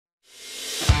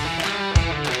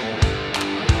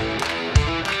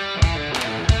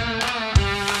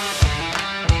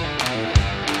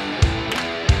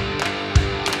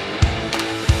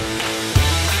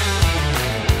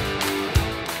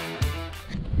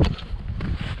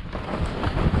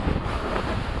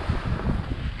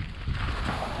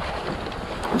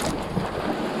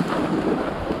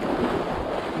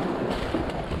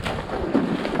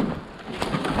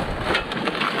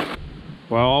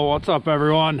what's up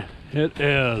everyone? It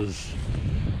is,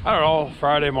 I don't know,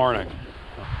 Friday morning.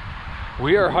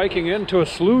 We are hiking into a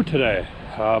slough today,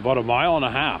 about 1.5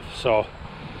 miles. So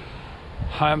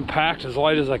I'm packed as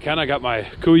light as I can. I got my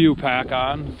Kuyu pack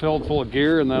on, filled full of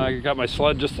gear, and then I got my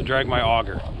sled just to drag my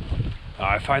auger.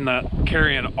 I find that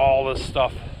carrying all this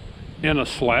stuff in a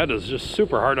sled is just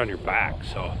super hard on your back,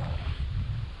 so,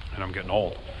 and I'm getting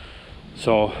old.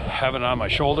 So having it on my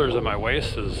shoulders and my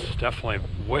waist is definitely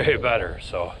way better.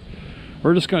 So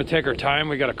we're just going to take our time.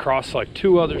 We got to cross like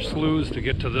 2 other sloughs to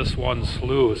get to this one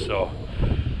slough. So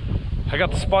I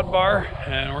got the spud bar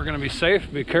and we're going to be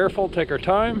safe, be careful, take our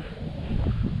time.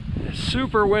 It's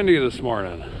super windy this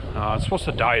morning. It's supposed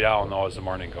to die down though as the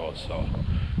morning goes. So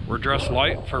we're dressed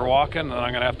light for walking, and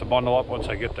I'm going to have to bundle up once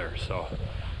I get there. So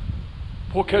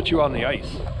we'll catch you on the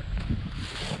ice.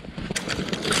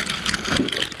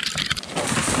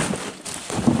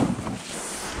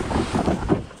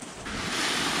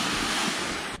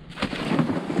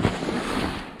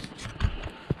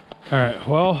 All right,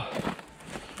 well,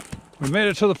 we made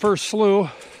it to the first slough.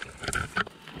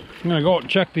 I'm gonna go out and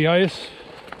check the ice.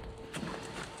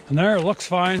 And there, it looks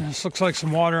fine. This looks like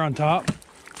some water on top.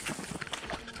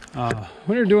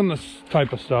 When you're doing this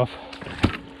type of stuff,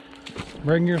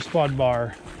 bring your spud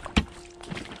bar.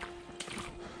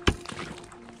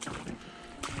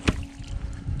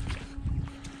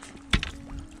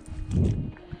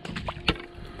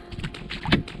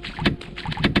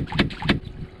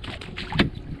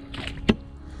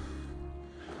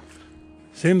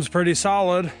 Seems pretty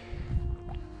solid.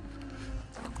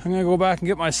 I'm gonna go back and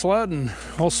get my sled and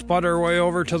we'll spud our way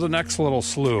over to the next little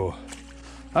slough.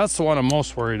 That's the one I'm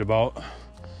most worried about.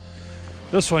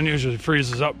 This one usually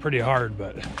freezes up pretty hard,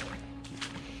 but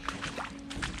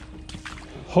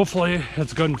hopefully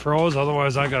it's good and froze.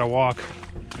 Otherwise I gotta walk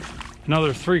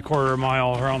another 3/4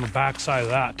 mile around the back side of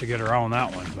that to get around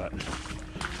that one, but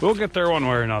we'll get there one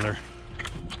way or another.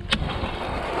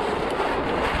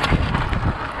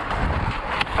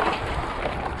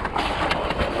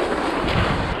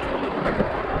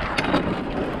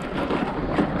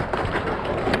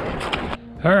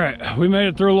 All right, we made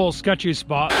it through a little sketchy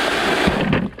spot.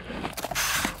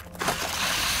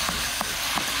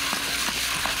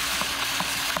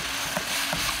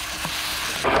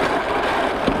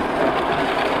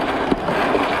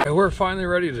 Okay, we're finally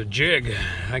ready to jig.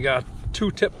 I got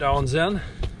 2 tip downs in.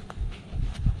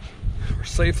 We're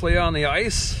safely on the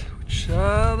ice, which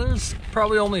there's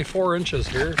probably only 4 inches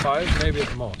here, 5 maybe at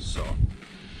the most, so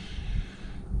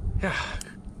yeah.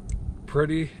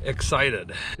 Pretty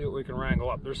excited. See what we can wrangle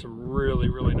up. There's some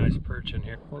really nice perch in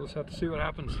here. We'll just have to see what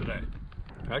happens today.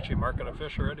 I'm actually marking a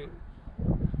fish already.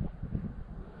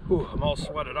 Ooh, I'm all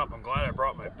sweated up. I'm glad I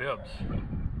brought my bibs.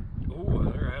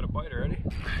 Ooh, there, I had a bite already.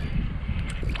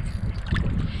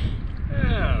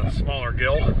 Yeah, smaller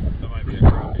gill. That might be a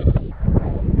crappie.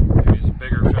 Maybe it's a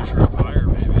bigger fish or up higher,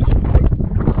 maybe.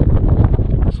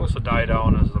 It's supposed to die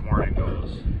down as the morning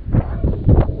goes.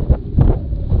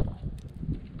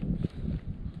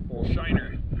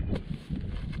 Shiner.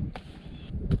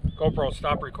 GoPro,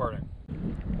 stop recording.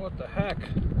 What the heck?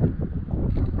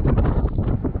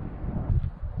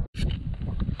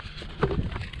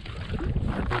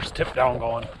 There's tip down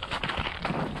going.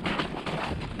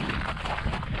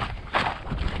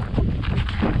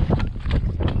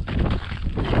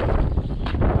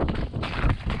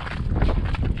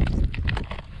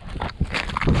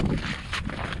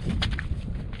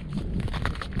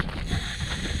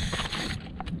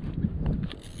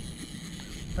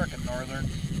 Frickin' northern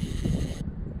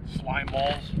slime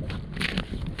balls.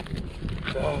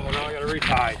 Oh, now I gotta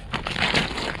retie.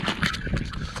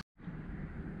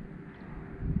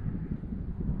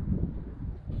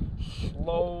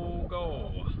 Slow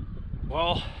go.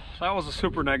 Well, that was a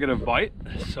super negative bite,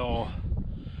 so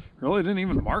really didn't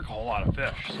even mark a whole lot of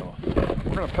fish. So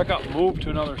we're gonna pick up and move to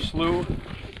another slough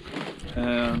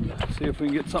and see if we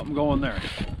can get something going there.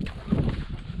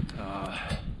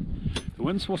 The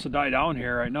wind's supposed to die down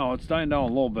here right now. It's dying down a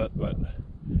little bit, but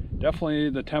definitely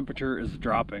the temperature is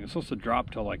dropping. It's supposed to drop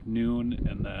till like noon,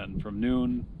 and then from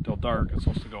noon till dark it's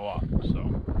supposed to go up.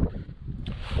 So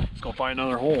let's go find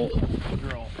another hole to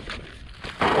drill.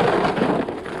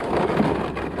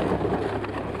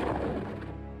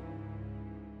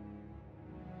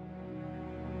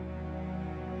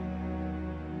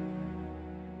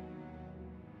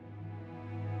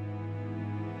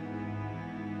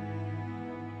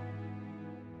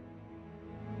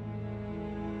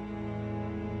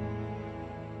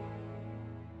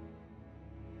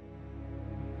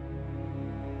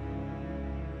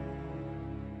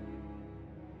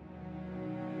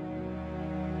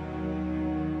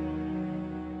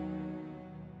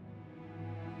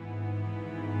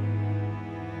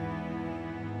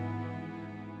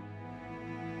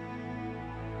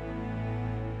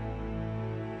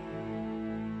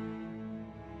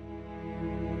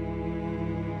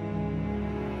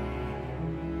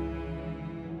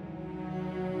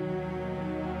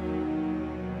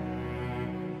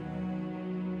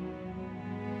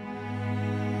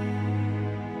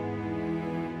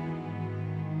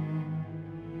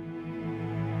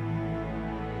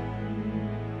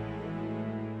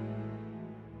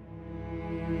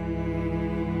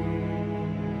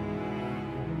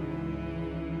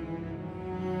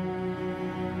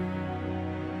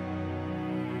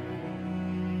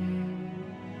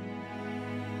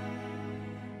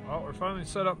 Well, we're finally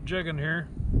set up jigging here,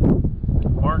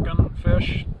 marking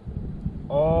fish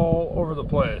all over the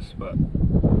place, but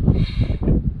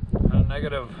a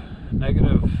negative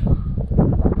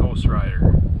Ghost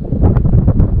Rider.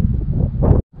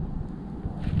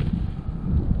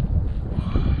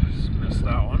 Just missed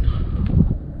that one.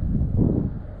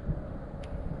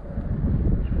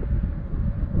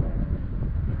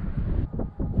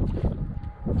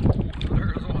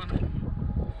 There's one.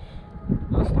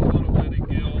 Just a little bitty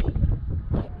gill.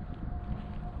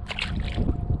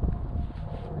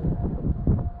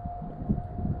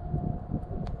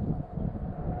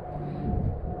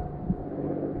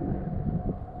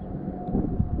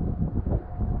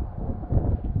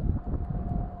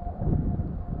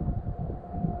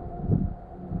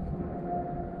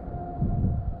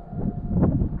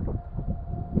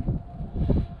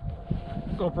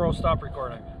 GoPro, stop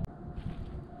recording.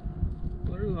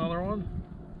 There's another one.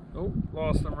 Oh,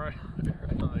 lost him right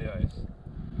on the ice.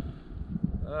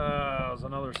 That was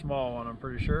another small one, I'm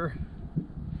pretty sure.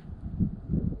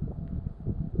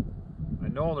 I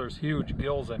know there's huge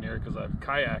gills in here because I've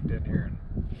kayaked in here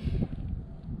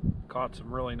and caught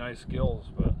some really nice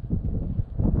gills, but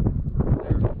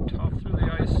they're tough through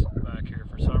the ice back here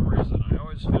for some reason. I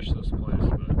always fish this place,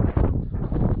 but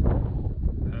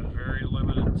had very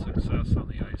limited success on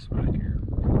the ice back here.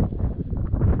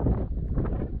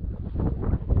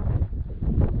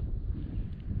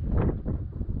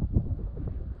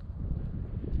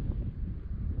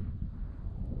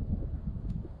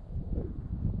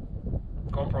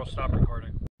 GoPro, stop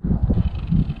recording.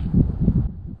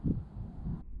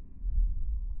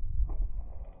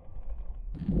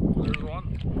 There's one.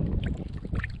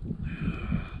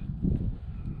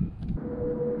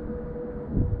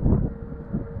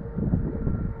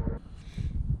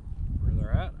 Where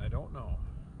they're at, I don't know.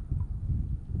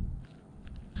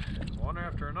 There's one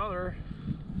after another,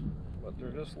 but they're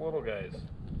just little guys.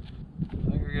 I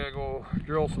think we gotta go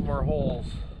drill some more holes.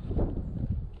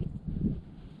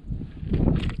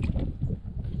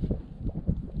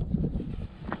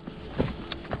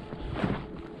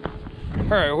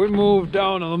 Alright, we moved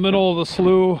down in the middle of the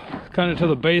slough, kind of to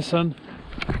the basin.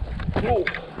 Whoa!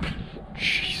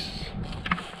 Jeez.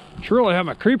 Should really have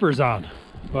my creepers on.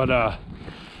 But, I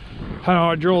don't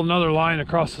know, I drilled another line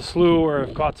across the slough where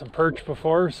I've caught some perch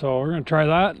before, so we're going to try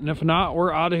that. And if not,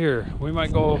 we're out of here. We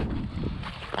might go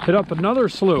hit up another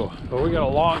slough, but we got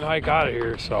a long hike out of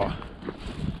here, so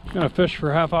I'm going to fish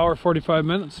for a half hour, 45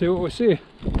 minutes, see what we see.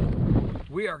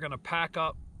 We are going to pack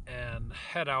up and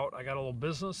head out. I got a little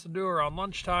business to do around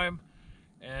lunchtime,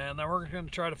 and then we're going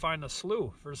to try to find the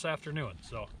slough for this afternoon.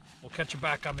 So we'll catch you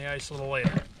back on the ice a little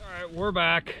later. All right, we're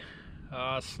back.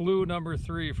 Slough number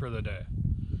 3 for the day.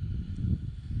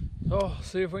 So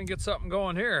see if we can get something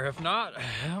going here. If not,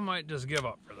 I might just give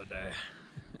up for the day.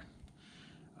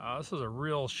 This is a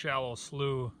real shallow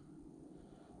slough,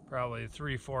 probably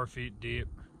 3-4 feet deep.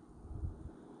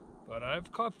 But I've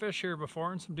caught fish here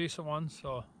before and some decent ones,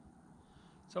 so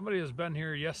somebody has been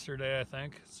here yesterday, I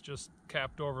think. It's just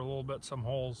capped over a little bit, some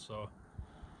holes, so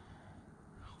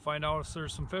we'll find out if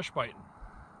there's some fish biting.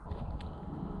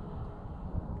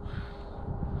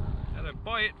 Had a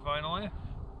bite finally.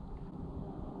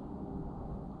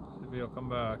 See if he'll come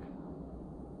back.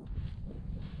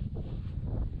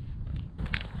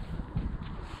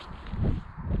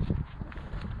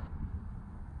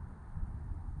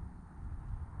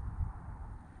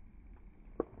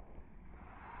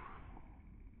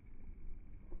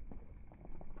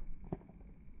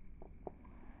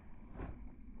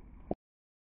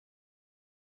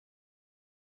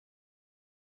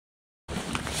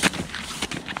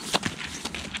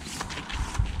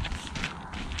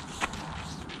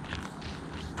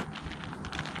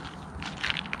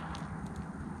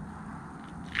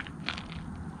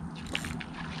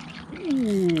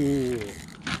 Ooh,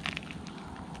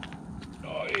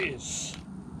 nice.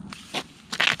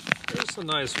 There's a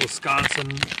nice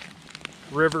Wisconsin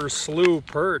River slough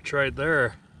perch right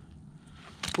there.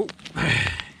 Ooh.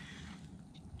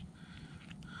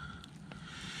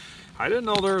 I didn't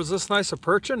know there was this nice a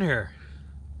perch in here.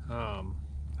 Man,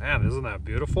 isn't that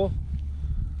beautiful?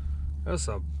 That's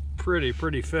a pretty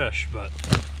fish, but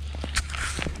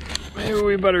maybe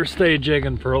we better stay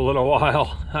jigging for a little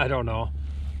while. I don't know.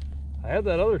 I had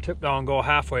that other tip down go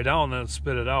halfway down, then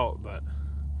spit it out, but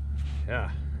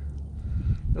yeah,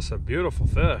 that's a beautiful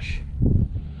fish.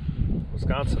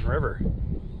 Wisconsin River.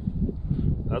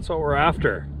 That's what we're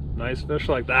after. Nice fish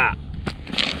like that.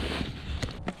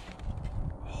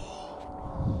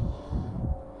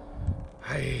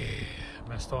 Hey,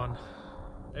 missed one.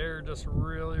 They're just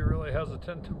really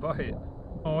hesitant to bite. I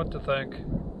don't know what to think.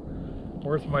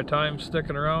 Worth my time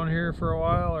sticking around here for a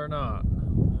while or not? I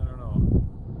don't know.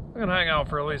 I'm gonna hang out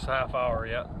for at least a half hour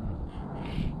yet.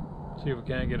 See if we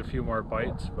can get a few more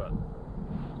bites, but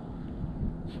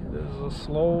this is a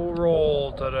slow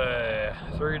roll today.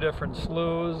 3 different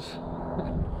sloughs.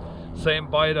 Same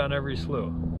bite on every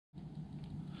slough.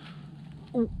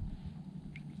 Ooh.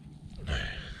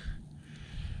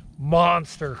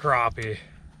 Monster crappie.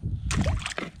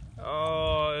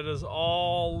 Oh, it is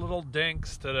all little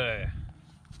dinks today.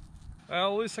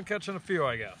 Well, at least I'm catching a few,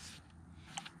 I guess.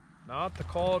 Not the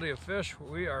quality of fish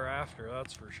we are after,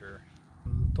 that's for sure.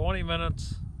 20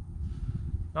 minutes,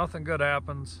 nothing good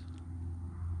happens.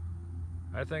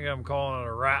 I think I'm calling it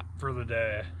a wrap for the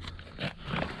day.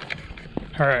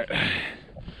 All right,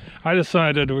 I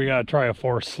decided we gotta try a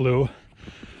 4th slough.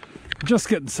 Just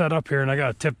getting set up here and I got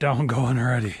a tip down going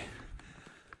already.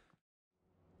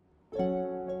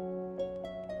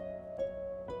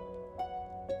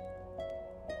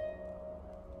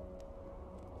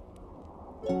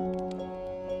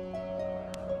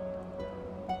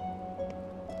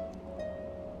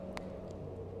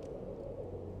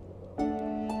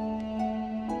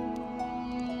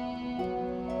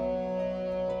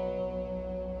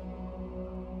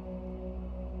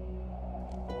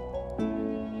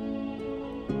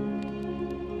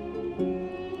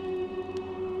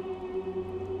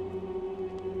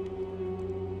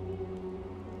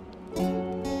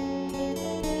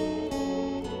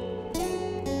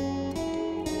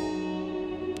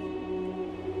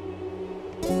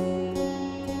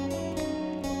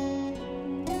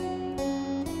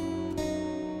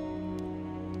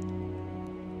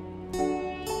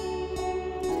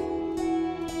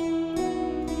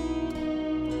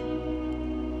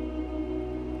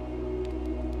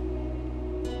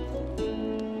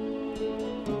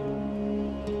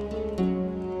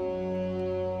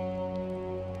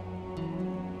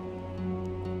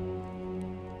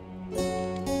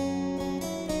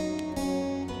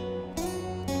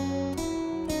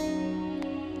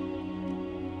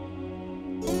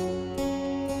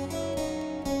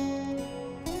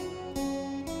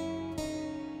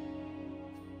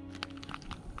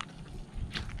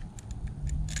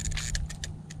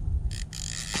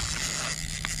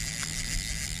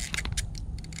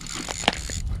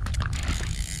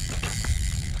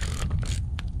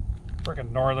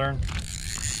 Frickin' northern.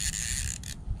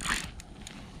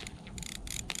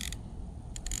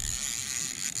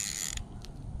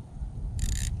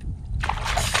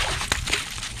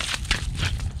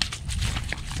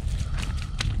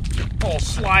 Oh,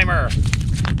 Slimer.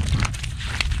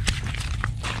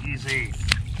 Easy.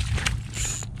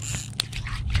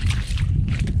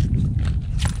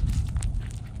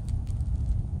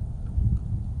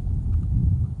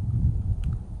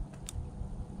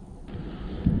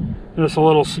 Just a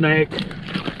little snake.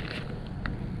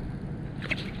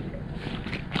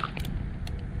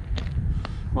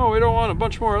 Well, we don't want a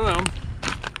bunch more of them.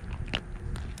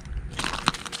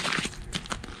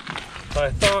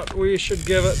 I thought we should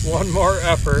give it one more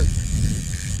effort.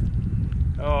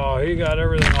 Oh, he got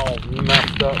everything all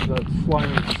messed up, that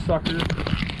slimy sucker.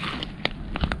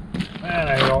 Man,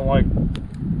 I don't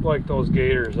like those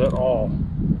gators at all.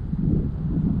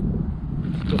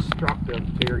 It's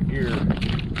destructive to your gear.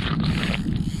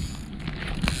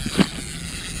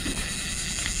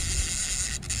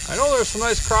 I know there's some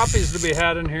nice crappies to be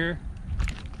had in here.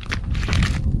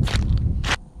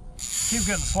 Keep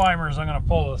getting Slimers, I'm gonna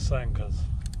pull this thing because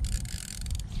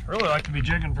I really like to be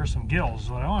jigging for some gills.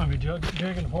 What I want to be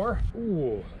jigging for.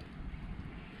 Ooh,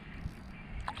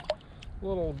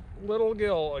 little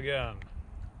gill again.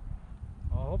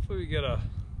 Well, hopefully we get a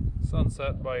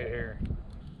sunset bite here.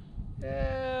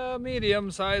 Yeah,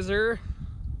 medium sizer.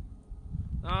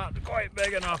 Not quite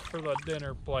big enough for the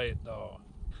dinner plate though.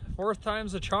 4th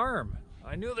time's a charm.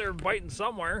 I knew they were biting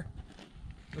somewhere.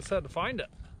 Just had to find it.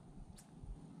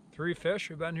 3 fish.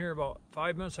 We've been here about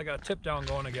 5 minutes. I got a tip down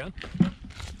going again.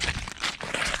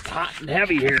 It's hot and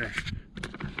heavy here.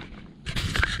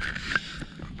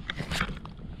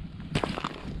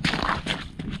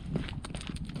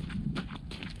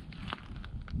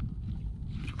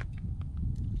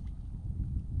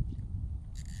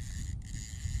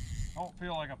 Don't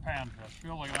feel like a panfish.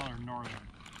 Feel like another northern.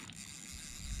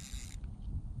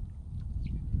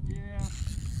 Yeah.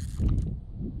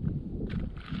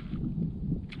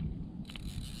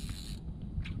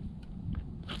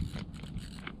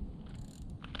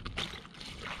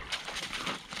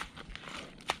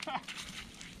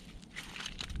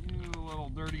 You little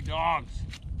dirty dogs.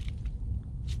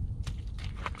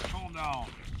 Calm down.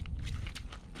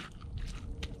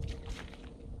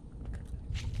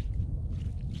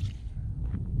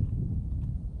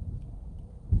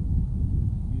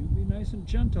 nice and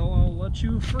gentle, I'll let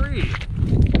you free.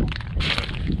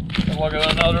 And look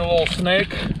at another little snake.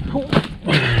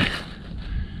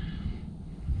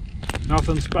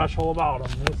 Nothing special about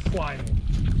them, just slimy.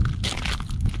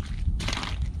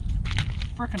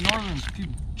 Frickin' northerns keep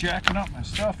jacking up my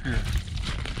stuff here.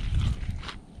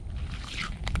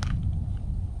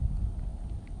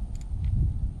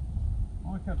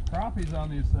 Only catch crappies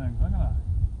on these things. I'm gonna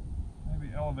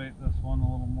maybe elevate this one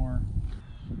a little more.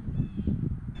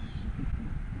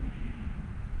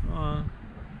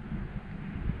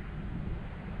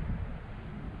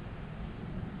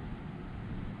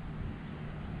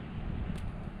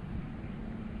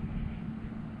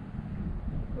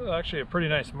 This is actually a pretty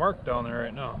nice mark down there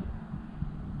right now.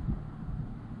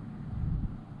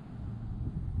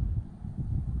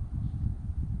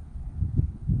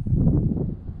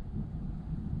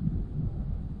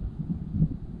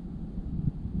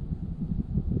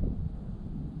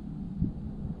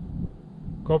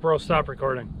 GoPro, stop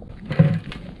recording.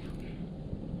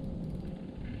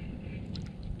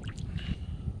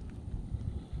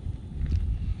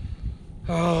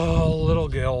 Oh, little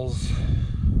gills.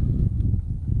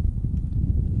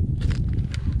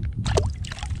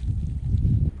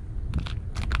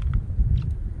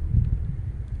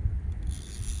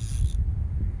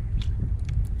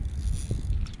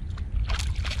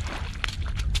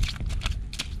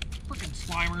 Fricken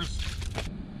Slimers.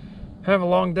 Have a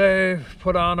long day,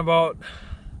 put on about,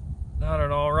 I don't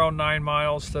know, around 9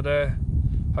 miles today.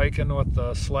 Hiking with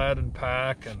the sled and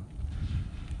pack and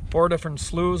 4 different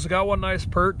sloughs. Got one nice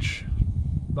perch,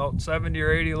 about 70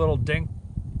 or 80 little dink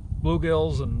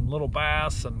bluegills and little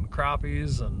bass and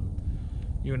crappies and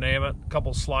you name it. A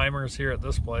couple slimers here at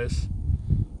this place.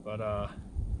 But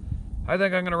I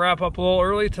think I'm gonna wrap up a little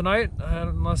early tonight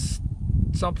unless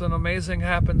something amazing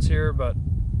happens here, but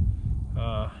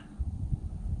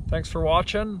thanks for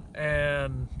watching,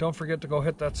 and don't forget to go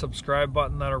hit that subscribe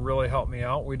button. That'll really help me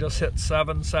out. We just hit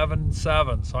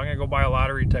 777, so I'm gonna go buy a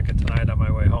lottery ticket tonight on my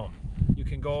way home. You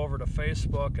can go over to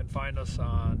Facebook and find us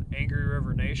on Angry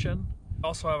River Nation. We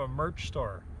also have a merch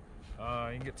store.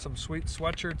 You can get some sweet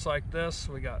sweatshirts like this.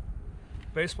 We got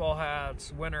baseball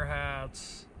hats, winter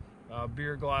hats,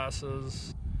 beer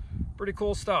glasses, pretty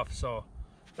cool stuff. So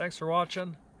thanks for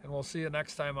watching, and we'll see you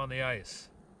next time on the ice.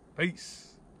 Peace.